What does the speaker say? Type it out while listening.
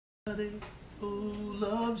Who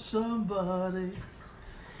loves somebody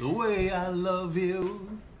the way I love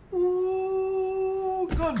you. Ooh,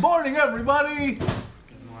 good morning, everybody.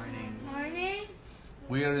 Good morning. Morning.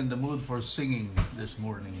 We are in the mood for singing this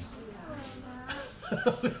morning.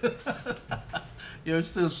 You're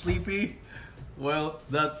still sleepy? Well,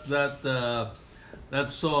 that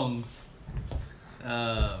song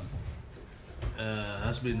has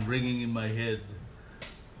been ringing in my head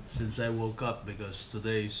since I woke up, because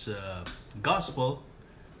today's gospel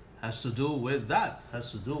has to do with that,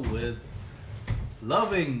 has to do with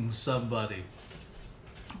loving somebody.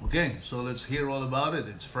 Okay, so let's hear all about it.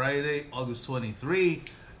 It's Friday, August 23,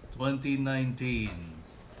 2019.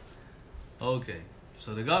 Okay,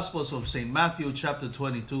 so the Gospels of St. Matthew chapter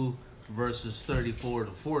 22, verses 34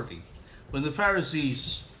 to 40. When the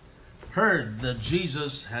Pharisees heard that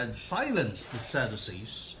Jesus had silenced the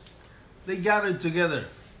Sadducees, they gathered together,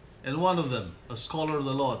 and one of them, a scholar of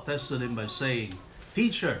the law, tested him by saying,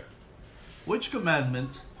 "Teacher, which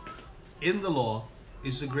commandment in the law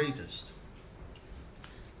is the greatest?"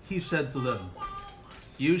 He said to them,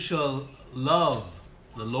 "You shall love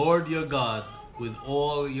the Lord your God with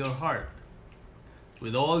all your heart,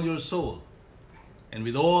 with all your soul, and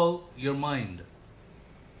with all your mind.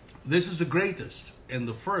 This is the greatest and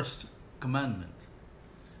the first commandment.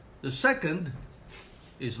 The second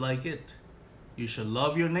is like it. You shall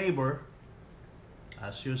love your neighbor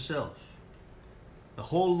as yourself. The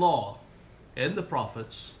whole law and the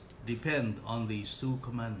prophets depend on these two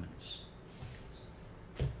commandments."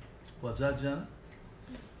 What's that, Jana?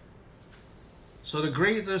 So the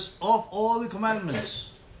greatest of all the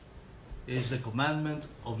commandments is the commandment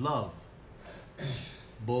of love.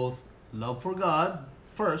 Both love for God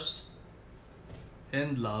first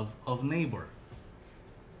and love of neighbor.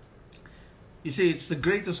 You see, it's the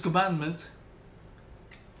greatest commandment,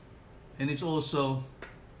 and it's also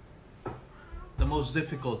the most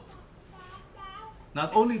difficult.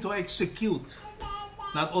 Not only to execute,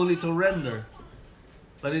 not only to render,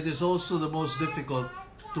 but it is also the most difficult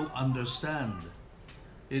to understand.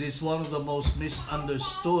 It is one of the most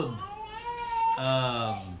misunderstood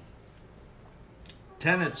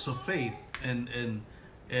tenets of faith and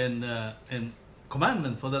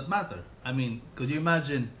commandment, for that matter. I mean, could you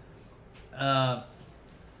imagine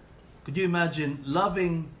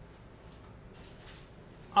loving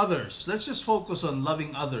others? Let's just focus on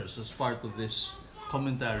loving others as part of this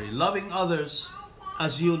commentary. Loving others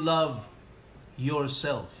as you love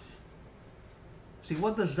yourself. See,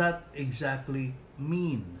 what does that exactly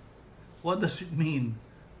mean? What does it mean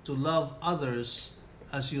to love others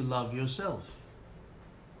as you love yourself?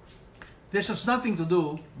 This has nothing to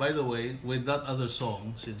do, by the way, with that other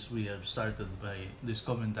song, since we have started by this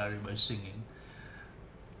commentary by singing.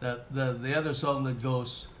 That the other song that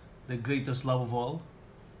goes, "The greatest love of all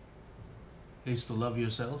is to love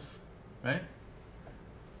yourself," right?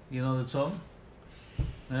 You know that song?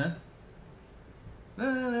 Huh?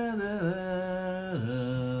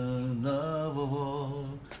 Love of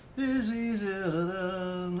all is easier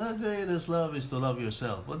than the greatest love is to love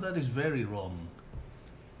yourself. But that is very wrong.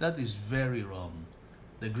 That is very wrong.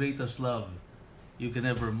 The greatest love you can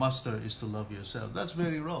ever muster is to love yourself. That's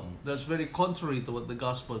very wrong. That's very contrary to what the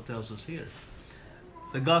gospel tells us here.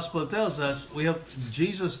 The gospel tells us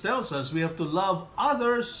Jesus tells us we have to love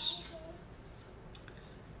others.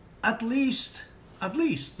 At least,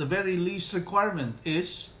 the very least requirement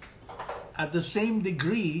is at the same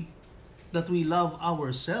degree that we love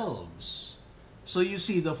ourselves. So you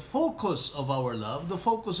see, the focus of our love, the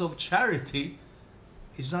focus of charity,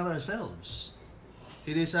 is not ourselves.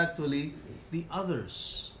 It is actually the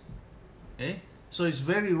others. Okay? So it's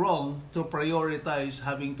very wrong to prioritize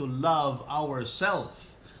having to love ourselves.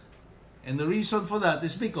 And the reason for that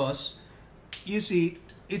is because, you see,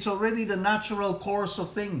 it's already the natural course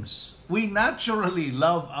of things. We naturally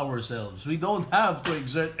love ourselves. We don't have to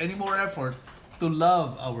exert any more effort to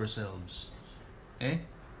love ourselves. Okay?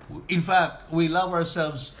 In fact, we love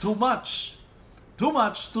ourselves too much. Too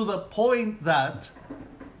much to the point that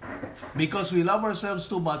because we love ourselves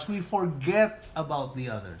too much, we forget about the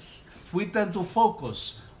others. We tend to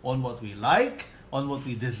focus on what we like, on what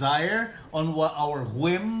we desire, on what our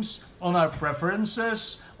whims, on our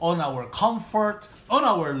preferences, on our comfort, on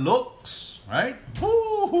our looks, right?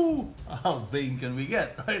 Woo-hoo! How vain can we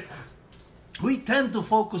get, right? We tend to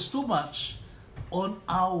focus too much on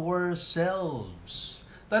ourselves.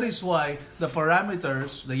 That is why the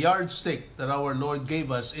parameters, the yardstick that our Lord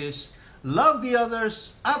gave us is love the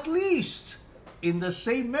others at least in the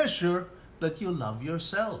same measure that you love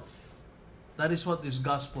yourself. That is what this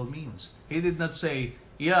gospel means. He did not say,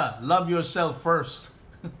 yeah, love yourself first.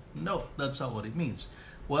 No, that's not what it means.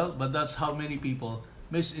 Well, but that's how many people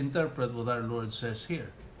misinterpret what our Lord says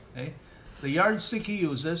here. Okay? The yardstick he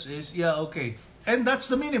uses is, yeah, okay. And that's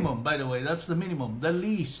the minimum, by the way. That's the minimum. The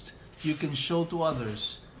least you can show to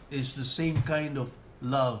others is the same kind of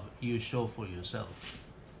love you show for yourself.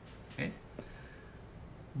 Okay?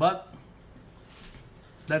 But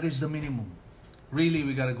that is the minimum. Really,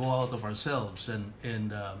 we got to go out of ourselves and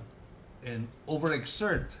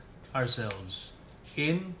overexert ourselves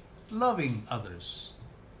in loving others.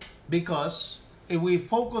 Because if we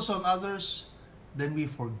focus on others, then we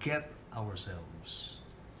forget ourselves.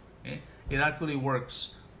 Okay? It actually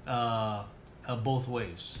works both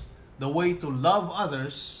ways. The way to love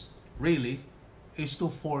others, really, is to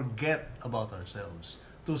forget about ourselves,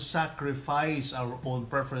 to sacrifice our own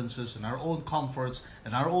preferences and our own comforts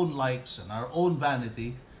and our own likes and our own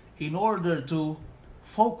vanity in order to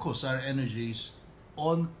focus our energies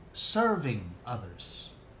on serving others.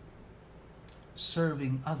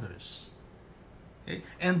 Serving others. Okay?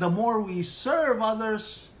 And the more we serve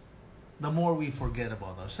others, the more we forget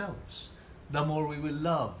about ourselves. The more we will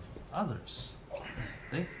love others.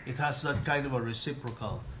 Okay? It has that kind of a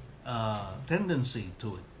reciprocal tendency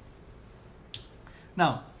to it.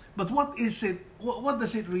 Now, but what is it? What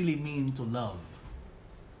does it really mean to love?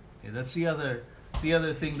 Okay, that's the other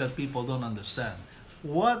thing that people don't understand.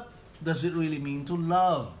 What does it really mean to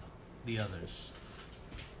love the others?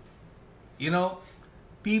 You know,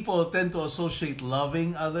 people tend to associate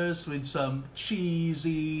loving others with some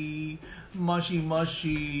cheesy,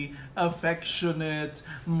 mushy, affectionate,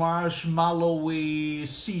 marshmallowy,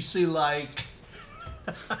 sissy-like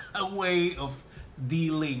way of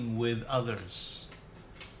dealing with others.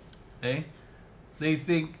 Okay? They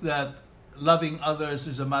think that loving others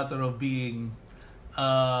is a matter of being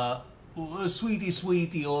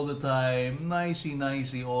sweetie all the time,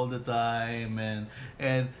 nicey all the time,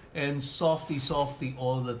 and softy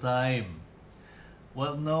all the time.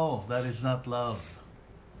 Well, no, that is not love.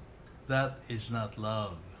 That is not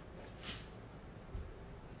love.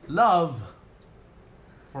 Love,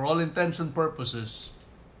 for all intents and purposes,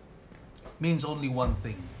 means only one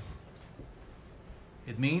thing.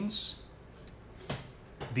 It means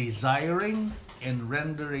desiring and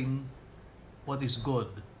rendering what is good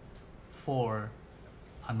for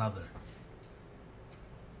another.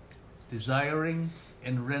 Desiring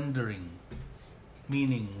and rendering,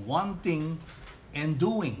 meaning wanting and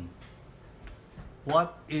doing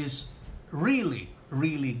what is really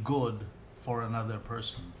good for another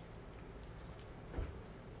person.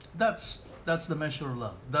 That's the measure of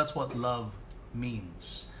love. That's what love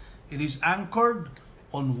means. It is anchored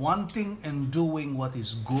on wanting and doing what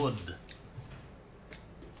is good.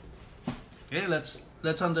 Okay,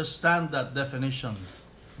 let's understand that definition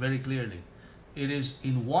very clearly. It is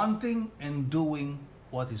in wanting and doing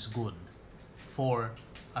what is good for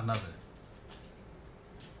another.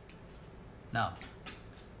 Now,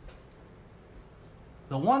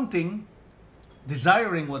 the wanting,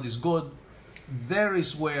 desiring what is good, there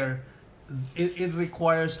is where it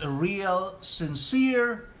requires a real,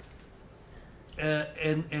 sincere,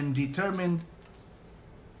 and determined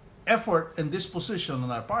effort and disposition on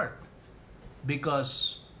our part.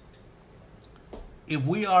 Because if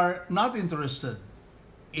we are not interested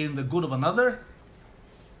in the good of another,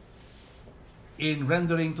 in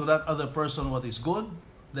rendering to that other person what is good,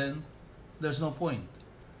 then there's no point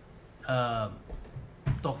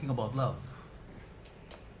talking about love.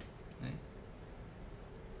 Okay?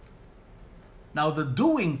 Now the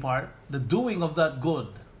doing part, the doing of that good,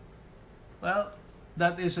 well,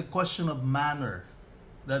 that is a question of manner.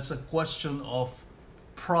 That's a question of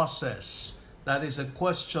process. That is a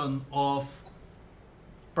question of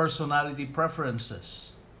personality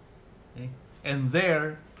preferences. Okay? And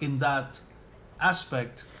there, in that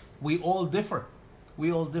aspect, we all differ.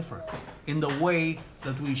 We all differ in the way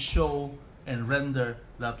that we show and render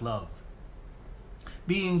that love.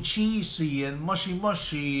 Being cheesy and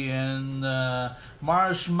mushy and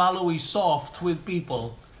marshmallowy soft with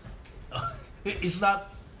people it's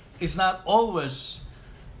not always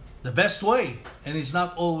the best way, and it's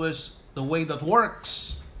not always the way that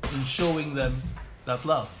works in showing them that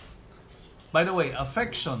love. By the way,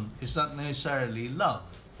 affection is not necessarily love.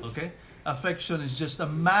 Okay? Affection is just a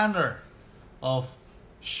manner of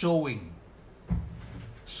showing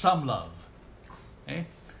some love. Okay?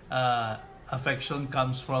 Affection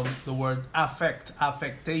comes from the word affect,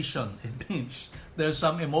 affectation. It means there's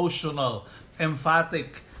some emotional,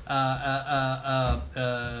 emphatic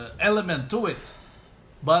element to it.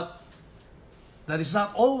 But that is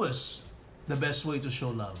not always the best way to show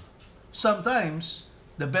love. Sometimes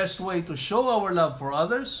the best way to show our love for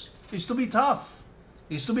others is to be tough,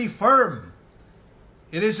 is to be firm,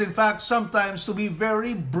 It is, in fact, sometimes to be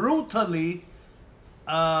very brutally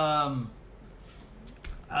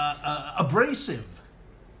abrasive.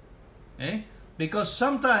 Okay? Because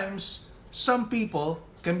sometimes some people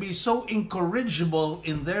can be so incorrigible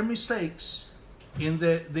in their mistakes, in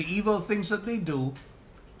the evil things that they do,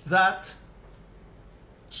 that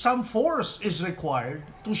some force is required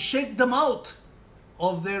to shake them out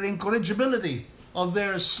of their incorrigibility, of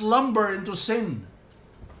their slumber into sin.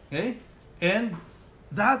 Okay? And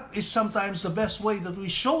that is sometimes the best way that we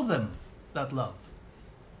show them that love.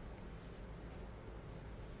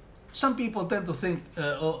 Some people tend to think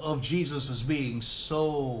of Jesus as being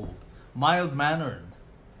so mild-mannered.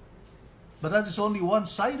 But that is only one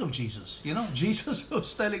side of Jesus. You know, Jesus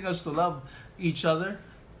was telling us to love each other.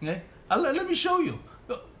 Okay? Let me show you.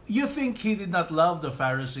 You think he did not love the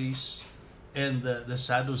Pharisees and the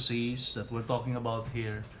Sadducees that we're talking about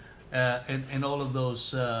here, and all of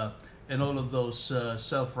those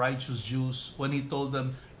self-righteous Jews, when he told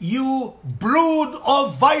them, "You brood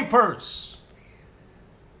of vipers"?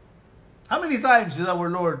 How many times did our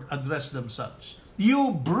Lord address them such?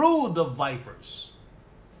 You brood of vipers.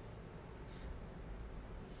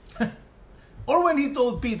 Or when he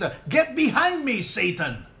told Peter, "Get behind me,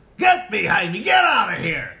 Satan. Get behind me. Get out of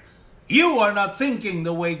here. You are not thinking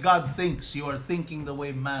the way God thinks. You are thinking the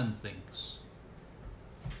way man thinks."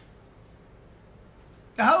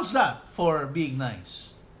 How's that for being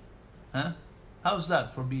nice? Huh? How's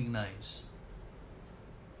that for being nice?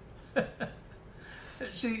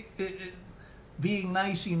 See, being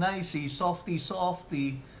nicey,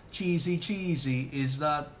 softy, cheesy is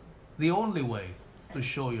not the only way to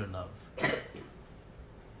show your love.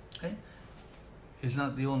 Okay? It's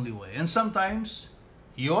not the only way. And sometimes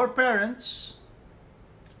your parents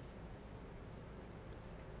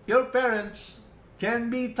can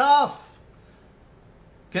be tough.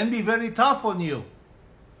 Can be very tough on you.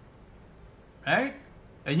 Right?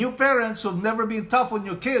 And you parents who've never been tough on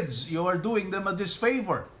your kids, you are doing them a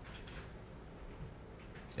disfavor.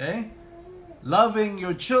 Okay? Loving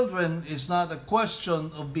your children is not a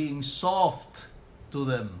question of being soft to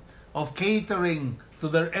them, of catering to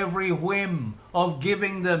their every whim, of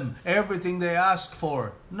giving them everything they ask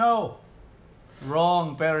for. No.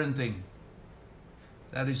 Wrong parenting.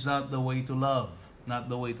 That is not the way to love. Not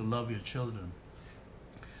the way to love your children.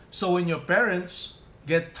 So when your parents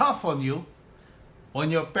get tough on you,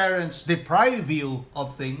 when your parents deprive you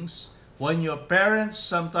of things, when your parents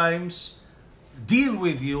sometimes deal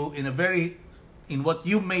with you in what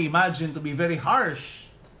you may imagine to be very harsh,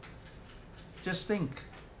 just think,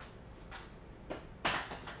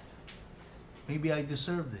 maybe I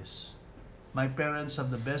deserve this. My parents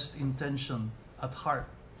have the best intention at heart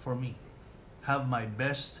for me, have my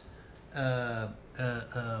best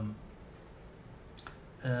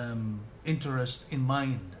interest in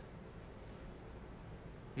mind.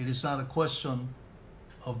 It is not a question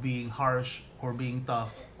of being harsh or being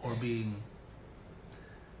tough or being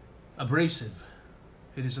abrasive.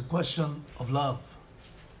 It is a question of love.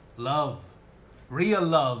 Love,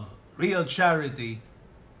 real charity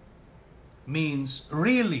means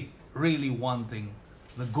really wanting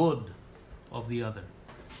the good of the other,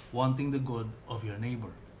 wanting the good of your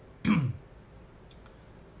neighbor.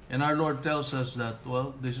 And our Lord tells us that,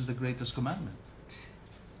 well, this is the greatest commandment.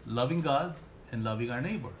 Loving God and loving our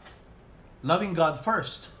neighbor. Loving God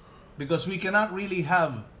first, because we cannot really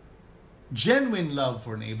have genuine love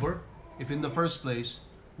for neighbor if in the first place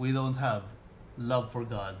we don't have love for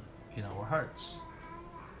God in our hearts.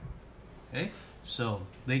 Okay? So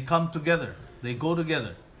they come together, they go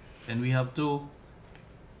together, and we have to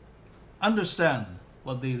understand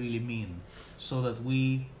what they really mean so that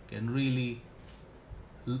we can really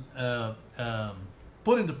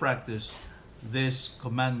put into practice this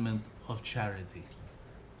commandment of charity.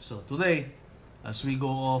 So today, as we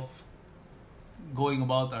going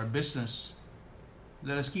about our business,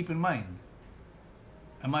 let us keep in mind,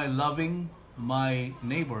 am I loving my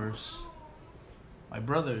neighbors, my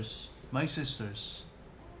brothers, my sisters,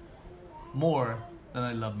 more than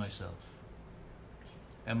I love myself?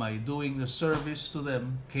 Am I doing the service to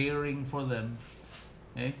them, caring for them,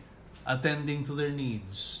 attending to their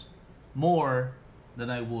needs more than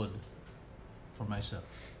I would for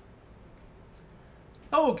myself?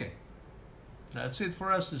 Okay, that's it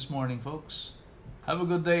for us this morning, folks. Have a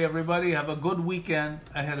good day, everybody. Have a good weekend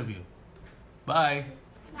ahead of you. Bye.